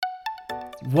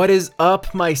What is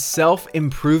up, my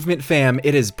self-improvement fam?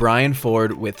 It is Brian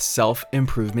Ford with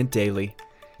Self-Improvement Daily.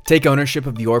 Take ownership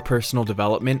of your personal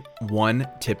development one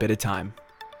tip at a time.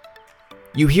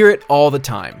 You hear it all the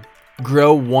time.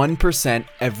 Grow 1%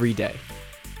 every day.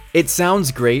 It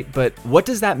sounds great, but what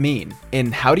does that mean?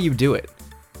 And how do you do it?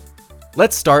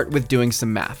 Let's start with doing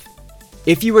some math.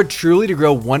 If you were truly to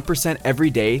grow 1%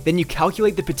 every day, then you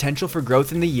calculate the potential for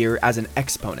growth in the year as an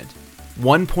exponent.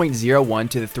 1.01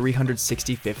 to the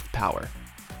 365th power.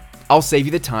 I'll save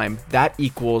you the time. That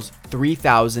equals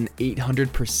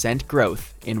 3,800%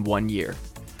 growth in 1 year.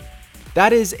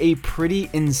 That is a pretty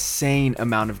insane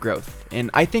amount of growth,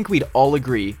 and I think we'd all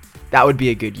agree that would be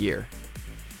a good year.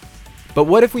 But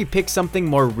what if we pick something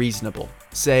more reasonable,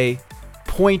 say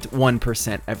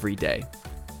 0.1% every day?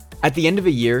 At the end of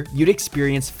a year, you'd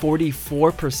experience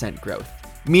 44% growth,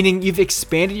 meaning you've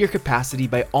expanded your capacity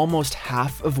by almost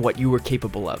half of what you were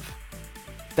capable of.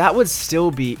 That would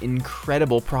still be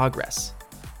incredible progress.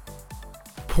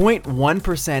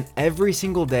 0.1% every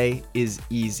single day is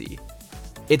easy.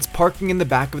 It's parking in the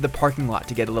back of the parking lot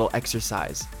to get a little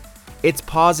exercise. It's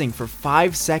pausing for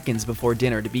 5 seconds before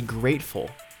dinner to be grateful.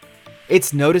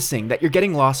 It's noticing that you're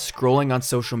getting lost scrolling on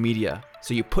social media,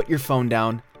 so you put your phone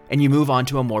down and you move on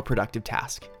to a more productive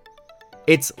task.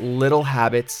 It's little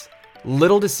habits,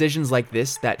 little decisions like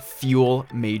this that fuel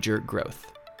major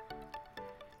growth.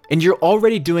 And you're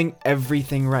already doing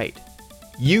everything right.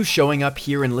 You showing up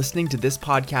here and listening to this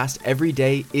podcast every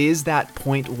day is that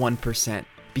 0.1%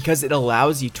 because it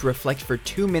allows you to reflect for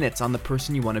 2 minutes on the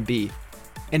person you want to be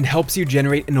and helps you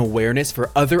generate an awareness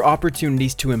for other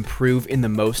opportunities to improve in the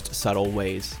most subtle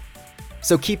ways.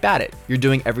 So keep at it. You're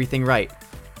doing everything right.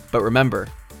 But remember,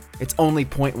 it's only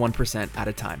 0.1% at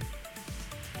a time.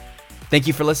 Thank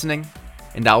you for listening,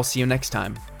 and I'll see you next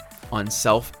time on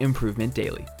Self-Improvement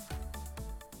Daily.